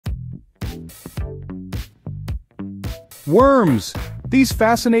Worms! These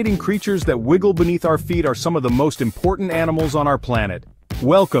fascinating creatures that wiggle beneath our feet are some of the most important animals on our planet.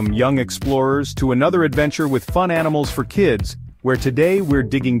 Welcome, young explorers, to another adventure with fun animals for kids, where today we're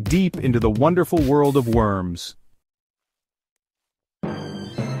digging deep into the wonderful world of worms.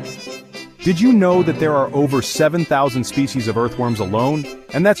 Did you know that there are over 7,000 species of earthworms alone?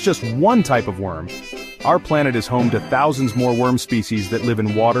 And that's just one type of worm. Our planet is home to thousands more worm species that live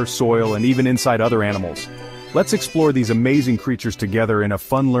in water, soil, and even inside other animals. Let's explore these amazing creatures together in a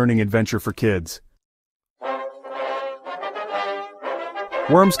fun learning adventure for kids.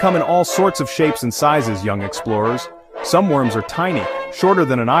 Worms come in all sorts of shapes and sizes, young explorers. Some worms are tiny, shorter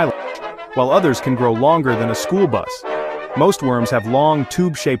than an eyelash, while others can grow longer than a school bus. Most worms have long,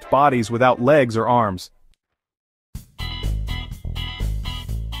 tube-shaped bodies without legs or arms.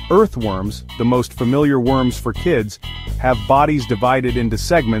 Earthworms, the most familiar worms for kids, have bodies divided into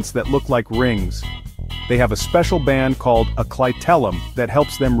segments that look like rings. They have a special band called a clitellum that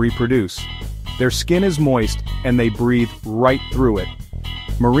helps them reproduce. Their skin is moist, and they breathe right through it.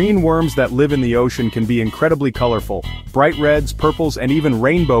 Marine worms that live in the ocean can be incredibly colorful, bright reds, purples, and even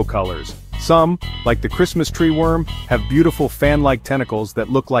rainbow colors. Some, like the Christmas tree worm, have beautiful fan-like tentacles that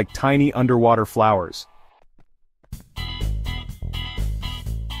look like tiny underwater flowers.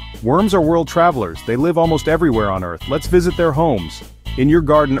 Worms are world travelers. They live almost everywhere on Earth. Let's visit their homes. In your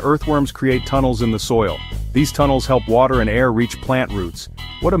garden, earthworms create tunnels in the soil. These tunnels help water and air reach plant roots.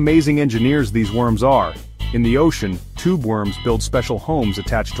 What amazing engineers these worms are! In the ocean, tube worms build special homes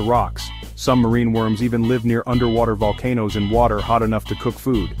attached to rocks. Some marine worms even live near underwater volcanoes in water hot enough to cook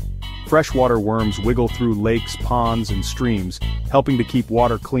food. Freshwater worms wiggle through lakes, ponds, and streams, helping to keep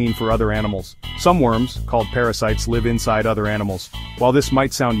water clean for other animals. Some worms, called parasites, live inside other animals. While this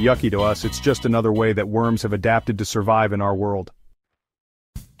might sound yucky to us, it's just another way that worms have adapted to survive in our world.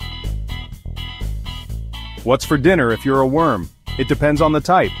 What's for dinner if you're a worm? It depends on the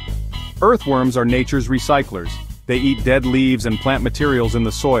type. Earthworms are nature's recyclers. They eat dead leaves and plant materials in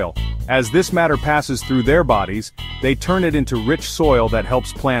the soil. As this matter passes through their bodies, they turn it into rich soil that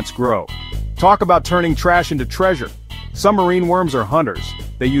helps plants grow. Talk about turning trash into treasure. Some marine worms are hunters.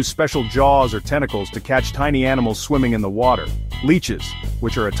 They use special jaws or tentacles to catch tiny animals swimming in the water. Leeches,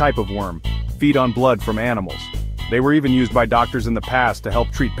 which are a type of worm, feed on blood from animals. They were even used by doctors in the past to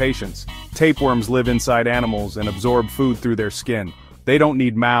help treat patients. Tapeworms live inside animals and absorb food through their skin. They don't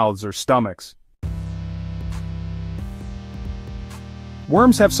need mouths or stomachs.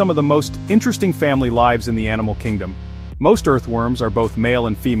 Worms have some of the most interesting family lives in the animal kingdom. Most earthworms are both male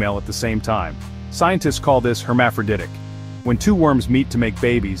and female at the same time. Scientists call this hermaphroditic. When two worms meet to make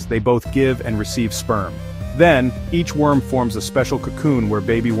babies, they both give and receive sperm. Then, each worm forms a special cocoon where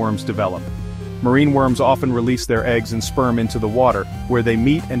baby worms develop. Marine worms often release their eggs and sperm into the water, where they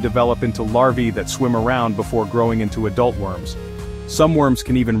meet and develop into larvae that swim around before growing into adult worms. Some worms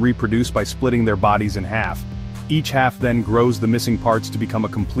can even reproduce by splitting their bodies in half. Each half then grows the missing parts to become a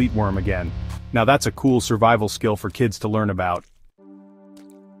complete worm again. Now that's a cool survival skill for kids to learn about.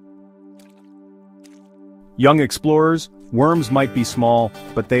 Young explorers, worms might be small,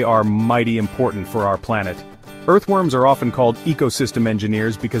 but they are mighty important for our planet. Earthworms are often called ecosystem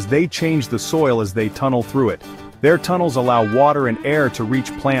engineers because they change the soil as they tunnel through it. Their tunnels allow water and air to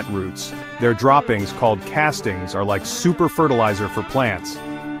reach plant roots. Their droppings, called castings, are like super fertilizer for plants.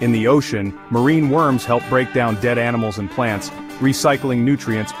 In the ocean, marine worms help break down dead animals and plants, recycling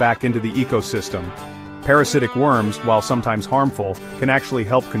nutrients back into the ecosystem. Parasitic worms, while sometimes harmful, can actually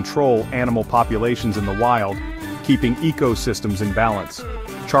help control animal populations in the wild, keeping ecosystems in balance.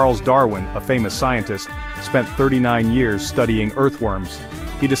 Charles Darwin, a famous scientist, spent 39 years studying earthworms.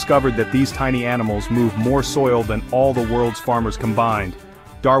 He discovered that these tiny animals move more soil than all the world's farmers combined.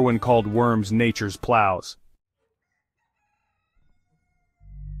 Darwin called worms nature's plows.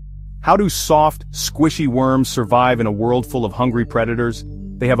 How do soft, squishy worms survive in a world full of hungry predators?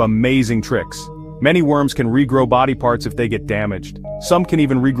 They have amazing tricks. Many worms can regrow body parts if they get damaged. Some can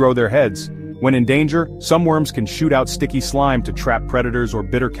even regrow their heads. When in danger, some worms can shoot out sticky slime to trap predators or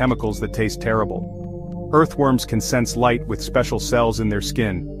bitter chemicals that taste terrible. Earthworms can sense light with special cells in their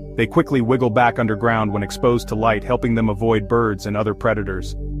skin. They quickly wiggle back underground when exposed to light, helping them avoid birds and other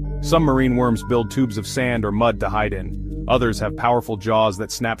predators. Some marine worms build tubes of sand or mud to hide in. Others have powerful jaws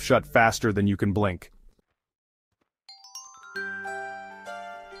that snap shut faster than you can blink.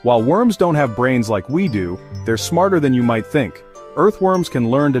 While worms don't have brains like we do, they're smarter than you might think. Earthworms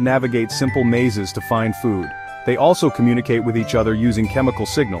can learn to navigate simple mazes to find food. They also communicate with each other using chemical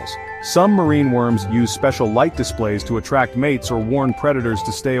signals. Some marine worms use special light displays to attract mates or warn predators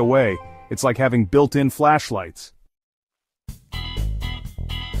to stay away. It's like having built-in flashlights.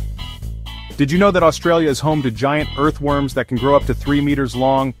 Did you know that Australia is home to giant earthworms that can grow up to 3 meters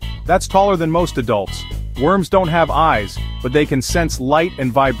long? That's taller than most adults. Worms don't have eyes, but they can sense light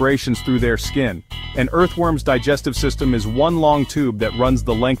and vibrations through their skin. An earthworm's digestive system is one long tube that runs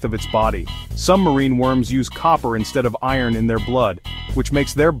the length of its body. Some marine worms use copper instead of iron in their blood, which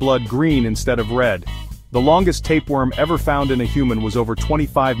makes their blood green instead of red. The longest tapeworm ever found in a human was over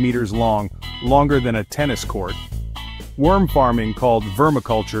 25 meters long, longer than a tennis court. Worm farming, called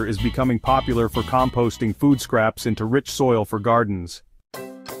vermiculture, is becoming popular for composting food scraps into rich soil for gardens.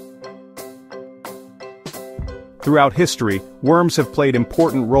 Throughout history, worms have played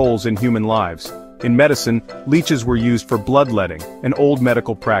important roles in human lives. In medicine, leeches were used for bloodletting, an old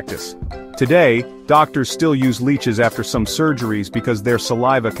medical practice. Today, doctors still use leeches after some surgeries because their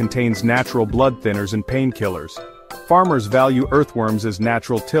saliva contains natural blood thinners and painkillers. Farmers value earthworms as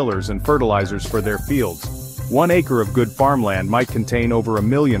natural tillers and fertilizers for their fields. 1 acre of good farmland might contain over 1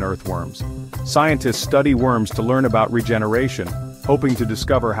 million earthworms. Scientists study worms to learn about regeneration, hoping to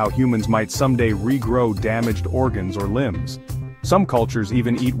discover how humans might someday regrow damaged organs or limbs. Some cultures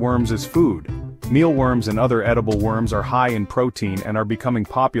even eat worms as food. Mealworms and other edible worms are high in protein and are becoming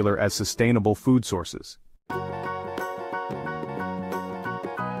popular as sustainable food sources.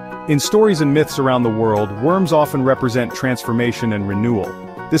 In stories and myths around the world, worms often represent transformation and renewal.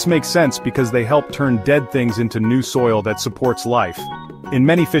 This makes sense because they help turn dead things into new soil that supports life. In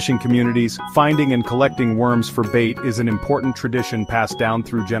many fishing communities, finding and collecting worms for bait is an important tradition passed down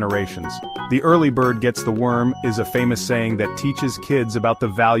through generations. "The early bird gets the worm" is a famous saying that teaches kids about the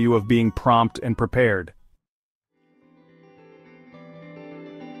value of being prompt and prepared.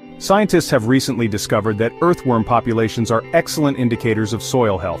 Scientists have recently discovered that earthworm populations are excellent indicators of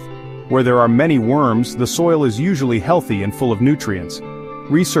soil health. Where there are many worms, the soil is usually healthy and full of nutrients.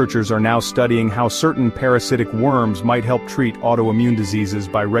 Researchers are now studying how certain parasitic worms might help treat autoimmune diseases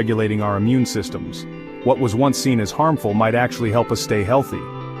by regulating our immune systems. What was once seen as harmful might actually help us stay healthy.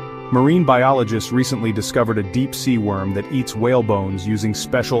 Marine biologists recently discovered a deep-sea worm that eats whale bones using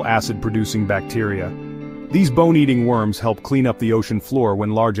special acid-producing bacteria. These bone-eating worms help clean up the ocean floor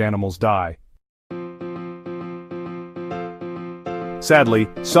when large animals die. Sadly,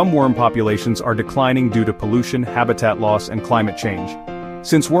 some worm populations are declining due to pollution, habitat loss, and climate change.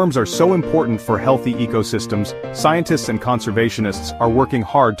 Since worms are so important for healthy ecosystems, scientists and conservationists are working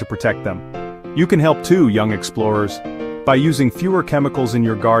hard to protect them. You can help too, young explorers. By using fewer chemicals in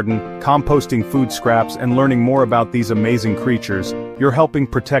your garden, composting food scraps, and learning more about these amazing creatures, you're helping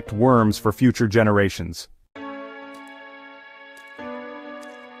protect worms for future generations.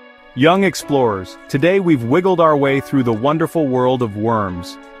 Young explorers, today we've wiggled our way through the wonderful world of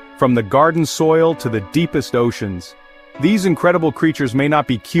worms. From the garden soil to the deepest oceans. These incredible creatures may not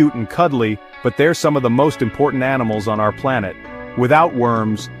be cute and cuddly, but they're some of the most important animals on our planet. Without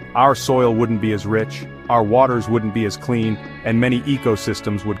worms, our soil wouldn't be as rich, our waters wouldn't be as clean, and many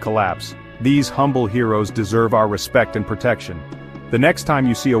ecosystems would collapse. These humble heroes deserve our respect and protection. The next time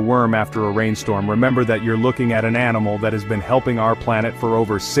you see a worm after a rainstorm, remember that you're looking at an animal that has been helping our planet for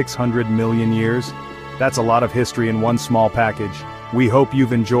over 600 million years. That's a lot of history in one small package. We hope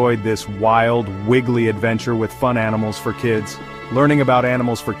you've enjoyed this wild, wiggly adventure with fun animals for kids. Learning about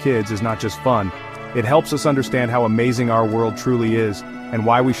animals for kids is not just fun. It helps us understand how amazing our world truly is, and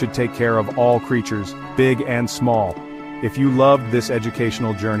why we should take care of all creatures, big and small. If you loved this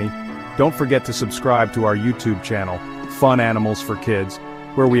educational journey, don't forget to subscribe to our YouTube channel, Fun Animals for Kids,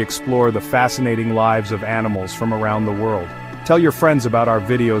 where we explore the fascinating lives of animals from around the world. Tell your friends about our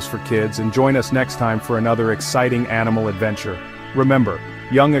videos for kids and join us next time for another exciting animal adventure. Remember,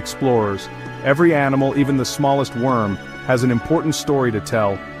 young explorers, every animal, even the smallest worm, has an important story to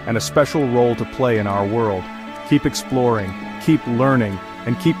tell and a special role to play in our world. Keep exploring, keep learning,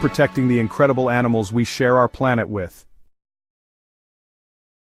 and keep protecting the incredible animals we share our planet with.